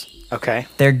units. Okay.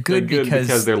 They're good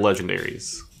because they're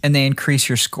legendaries. And they increase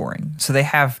your scoring. So they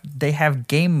have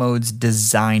game modes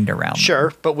designed around them.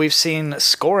 Sure, but we've seen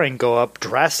scoring go up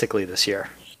drastically this year.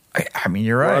 I mean,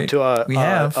 you're right. We're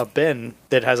up to a bin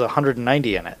that has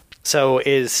 190 in it. So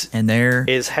is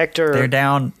Hector? They're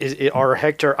down. Are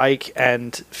Hector, Ike,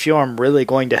 and Fjorm really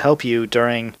going to help you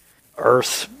during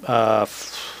Earth?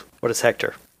 What is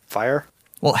Hector? Fire?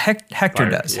 Well, Hector Fire,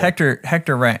 does. yeah.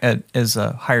 Hector is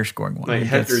a higher scoring one. Like,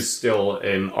 Hector's still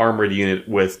an armored unit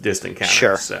with distant counters.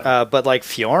 Sure, So. but like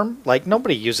Fjorm, like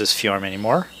nobody uses Fjorm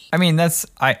anymore. I mean,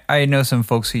 I know some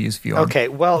folks who use Fjorm. Okay,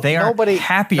 well, they aren't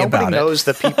happy about it. Nobody knows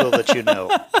the people that you know,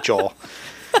 Joel.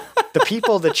 The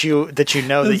people that you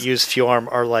know that use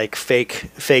Fjorm are like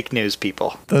fake news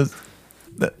people. Those.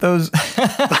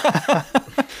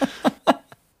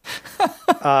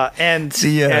 I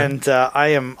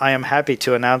am happy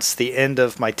to announce the end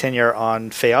of my tenure on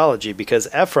Phaeology because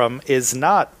Ephraim is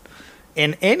not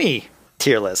in any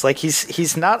tier list. Like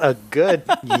he's not a good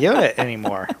unit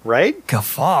anymore, right?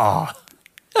 Guffaw.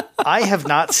 I have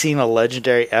not seen a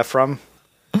legendary Ephraim,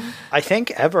 I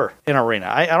think, ever in Arena.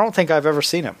 I don't think I've ever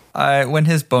seen him. When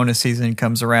his bonus season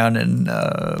comes around in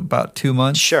about 2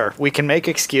 months. Sure, we can make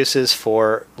excuses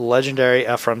for legendary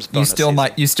Ephraim's bonus season.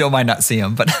 You still might not see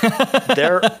him, but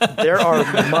there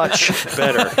are much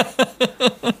better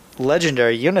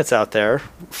legendary units out there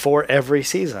for every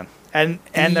season. And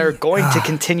they're going to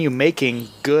continue making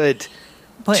good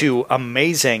to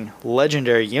amazing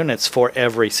legendary units for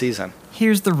every season.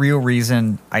 Here's the real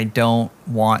reason I don't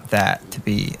want that to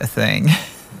be a thing.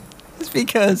 It's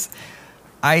because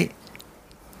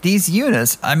these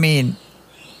units, I mean,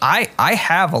 I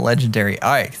have a legendary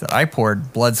Ike that I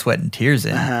poured blood, sweat, and tears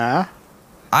in. Uh-huh.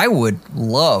 I would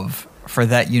love for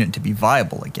that unit to be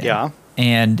viable again. Yeah.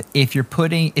 And if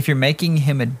you're making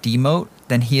him a demote,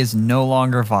 then he is no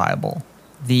longer viable.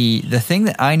 The thing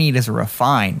that I need is a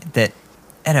refine that,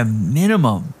 at a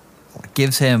minimum,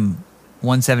 gives him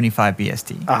 175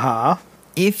 BST.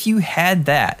 If you had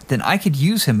that, then I could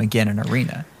use him again in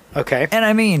Arena. Okay. And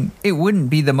I mean, it wouldn't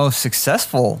be the most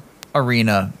successful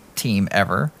Arena team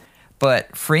ever,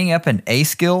 but freeing up an A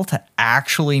skill to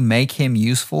actually make him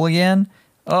useful again,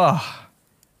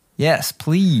 yes,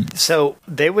 please. So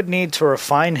they would need to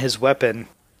refine his weapon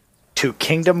to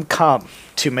Kingdom Come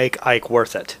to make Ike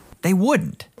worth it. They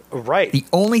wouldn't. Right. The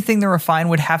only thing the refine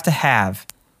would have to have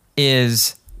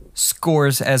is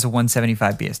scores as a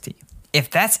 175 BST. If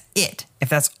that's it, if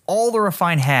that's all the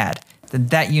refine had, then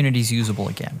that unity's usable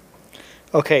again.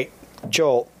 Okay,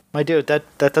 Joel, my dude, that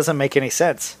doesn't make any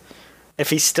sense. If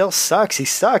he still sucks, he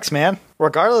sucks, man.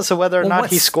 Regardless of whether or not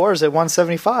he scores at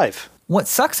 175. What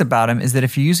sucks about him is that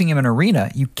if you're using him in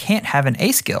Arena, you can't have an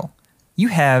A skill. You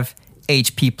have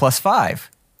HP plus 5,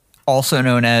 also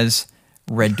known as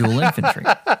Red Dual Infantry.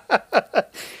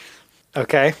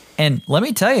 Okay. And let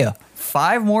me tell you,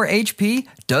 5 more HP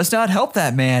does not help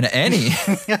that man any.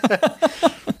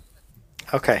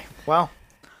 Okay, well.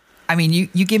 I mean,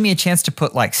 you give me a chance to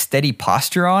put like steady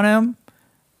posture on him.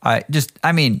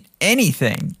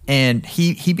 Anything. And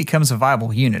he becomes a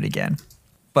viable unit again.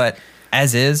 But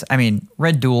as is, I mean,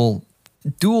 Red Dual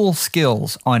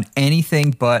skills on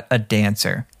anything but a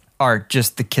dancer are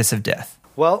just the kiss of death.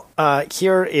 Well,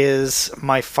 here is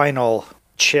my final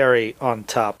cherry on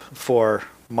top for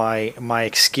my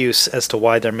excuse as to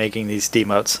why they're making these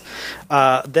demotes.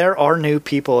 There are new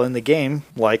people in the game,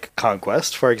 like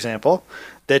Conquest, for example,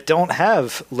 that don't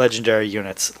have legendary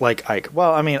units like Ike.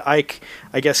 Well, I mean, Ike,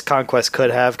 I guess Conquest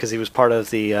could have because he was part of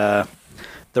the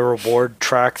reward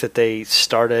track that they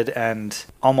started, and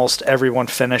almost everyone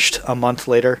finished a month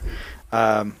later.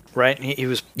 Right? He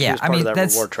was part of that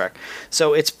reward track.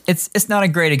 So it's not a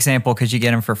great example because you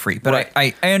get him for free, but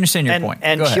right. I understand your point.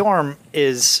 And Hjorm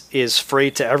is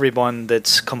free to everyone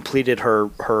that's completed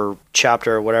her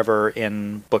chapter or whatever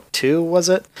in book 2, was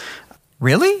it?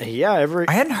 Really? Yeah,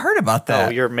 I hadn't heard about that.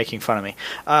 Oh, you're making fun of me.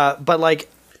 But like,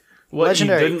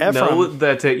 legendary you didn't know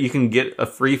that you can get a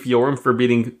free Fjorm for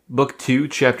beating book 2,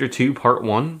 chapter 2, part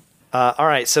 1? All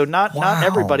right, so not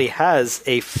everybody has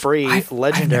a free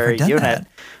legendary unit.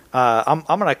 I'm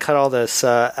gonna cut all this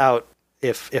out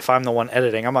if I'm the one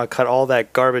editing. I'm gonna cut all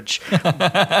that garbage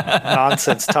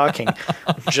nonsense talking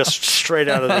just straight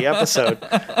out of the episode.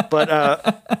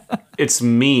 But it's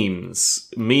memes.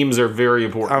 Memes are very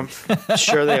important.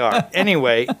 Sure they are.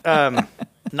 Anyway,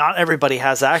 not everybody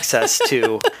has access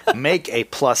to make a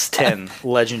plus 10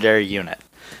 legendary unit.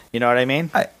 You know what I mean?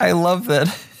 I love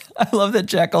that. I love that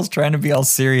Jackal's trying to be all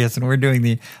serious and we're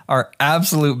doing our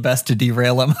absolute best to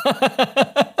derail him.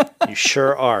 You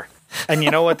sure are. And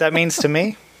you know what that means to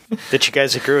me? That you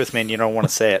guys agree with me and you don't want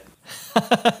to say it.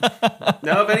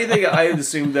 Now, if anything, I would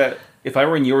assume that if I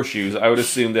were in your shoes, I would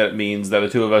assume that it means that the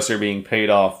two of us are being paid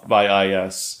off by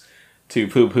IS to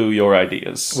poo-poo your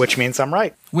ideas. Which means I'm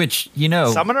right. Which,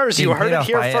 Summoners, you heard it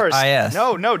here first. IS.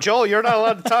 No, Joel, you're not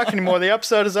allowed to talk anymore. The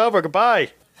episode is over.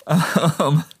 Goodbye.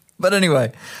 But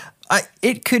anyway,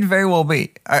 it could very well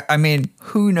be. I mean,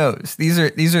 who knows? These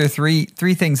are three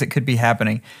things that could be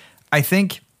happening. I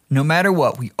think no matter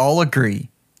what, we all agree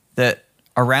that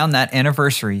around that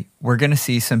anniversary, we're going to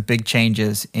see some big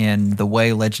changes in the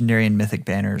way Legendary and Mythic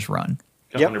banners run.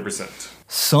 100%.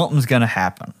 Something's going to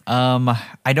happen.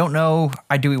 I don't know.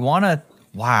 Do we want to?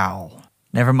 Wow.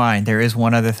 Never mind. There is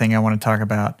one other thing I want to talk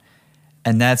about,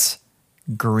 and that's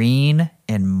green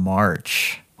in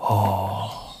March.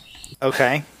 Oh.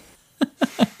 Okay.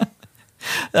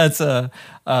 That's a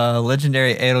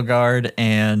Legendary Edelgard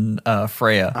and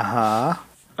Freya. Uh-huh.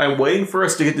 I'm waiting for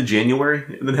us to get to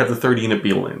January and then have the 3rd unit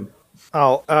be Lynn.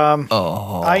 I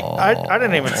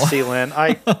didn't even see Lynn.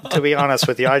 To be honest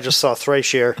with you, I just saw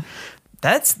Thracier.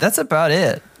 That's about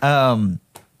it.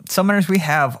 Summoners, we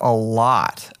have a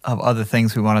lot of other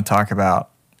things we want to talk about.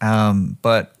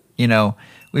 But,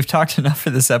 we've talked enough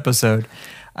for this episode.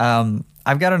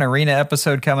 I've got an Arena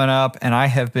episode coming up, and I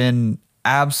have been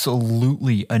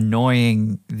absolutely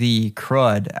annoying the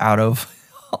crud out of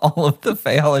all of the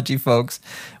Phaeology folks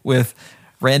with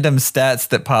random stats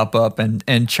that pop up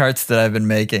and charts that I've been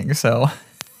making. So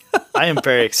I am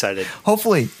very excited.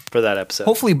 Hopefully for that episode.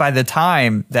 Hopefully by the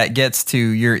time that gets to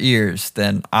your ears,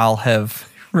 then I'll have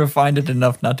refined it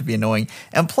enough not to be annoying.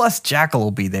 And plus Jackal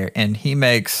will be there, and he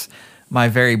makes my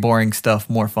very boring stuff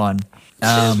more fun.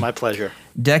 It is my pleasure.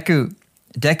 Deku,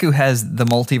 Deku has the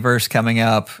multiverse coming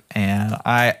up, and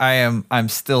I'm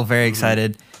still very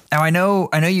excited. Now I know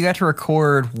you got to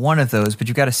record one of those, but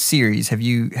you got a series. Have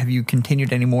you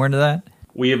continued any more into that?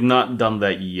 We have not done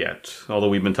that yet, although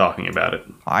we've been talking about it.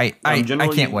 I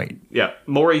can't wait. Yeah,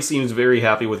 Mori seems very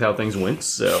happy with how things went,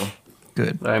 so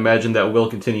good. I imagine that will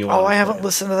continue on. Oh, I haven't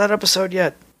listened to that episode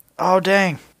yet. Oh,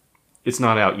 dang. It's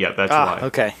not out yet, that's why.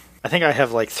 Okay. I think I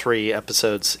have like 3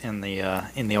 episodes in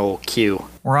the old queue.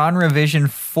 We're on revision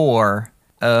 4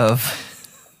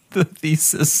 of the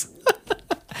thesis.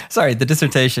 Sorry, the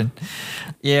dissertation.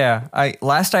 Yeah,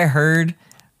 last I heard,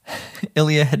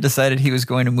 Ilya had decided he was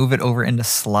going to move it over into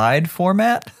slide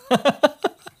format.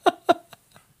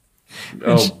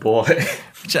 Oh boy.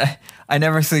 Which I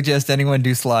never suggest anyone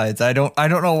do slides. I don't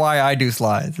know why I do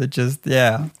slides. It just,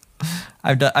 yeah.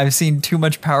 I've seen too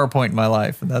much PowerPoint in my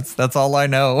life, and that's all I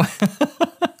know.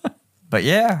 But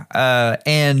yeah,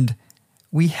 and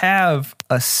we have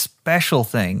a special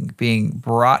thing being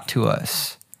brought to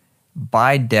us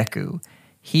by Deku.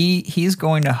 He's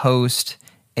going to host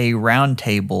a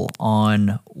roundtable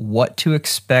on what to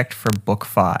expect for Book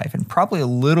 5, and probably a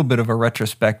little bit of a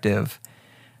retrospective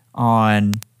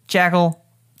on Jackal.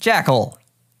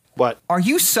 What? Are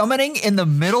you summoning in the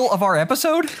middle of our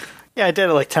episode? Yeah, I did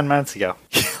it like 10 minutes ago.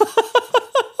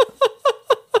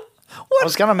 I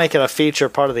was going to make it a feature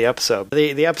part of the episode.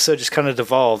 The episode just kind of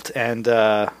devolved, and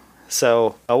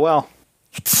so, oh well.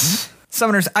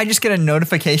 Summoners, I just get a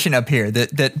notification up here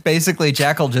that basically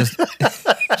Jackal just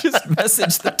just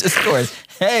messaged the Discord.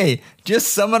 Hey, just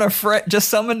summoned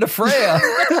to Freya.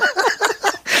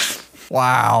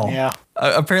 Wow. Yeah.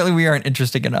 Apparently we aren't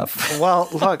interesting enough. Well,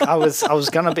 look, I was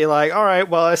gonna be like, all right,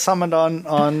 well, I summoned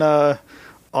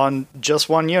on just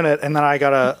one unit, and then I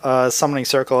got a summoning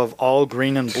circle of all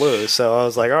green and blue. So I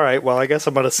was like, all right, well, I guess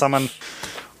I'm gonna summon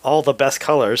all the best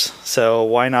colors. So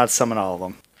why not summon all of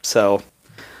them? So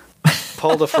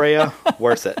pull the Freya,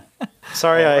 worth it.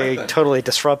 Sorry, I totally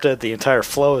disrupted the entire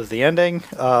flow of the ending.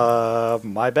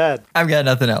 My bad. I've got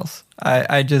nothing else.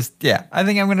 I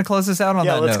think I'm going to close this out on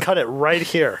that note. Yeah, let's cut it right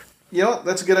here. Yeah,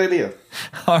 that's a good idea.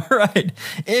 All right.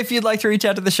 If you'd like to reach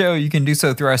out to the show, you can do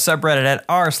so through our subreddit at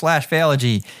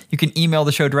r/Phaology. You can email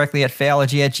the show directly at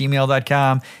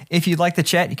phaology@gmail.com. If you'd like to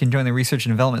chat, you can join the research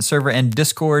and development server and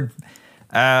Discord.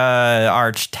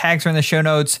 Our tags are in the show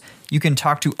notes. You can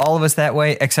talk to all of us that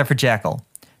way, except for Jackal.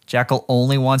 Jackal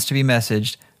only wants to be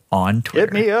messaged on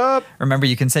Twitter. Hit me up. Remember,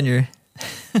 you can send your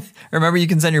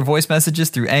voice messages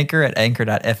through Anchor at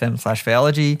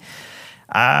anchor.fm/Phaology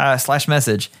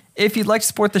 /message. If you'd like to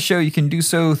support the show, you can do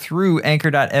so through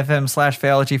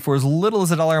anchor.fm/Phaology for as little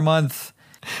as $1 a month.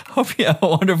 Hope you have a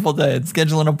wonderful day and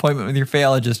schedule an appointment with your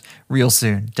Phaologist real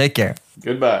soon. Take care.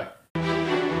 Goodbye.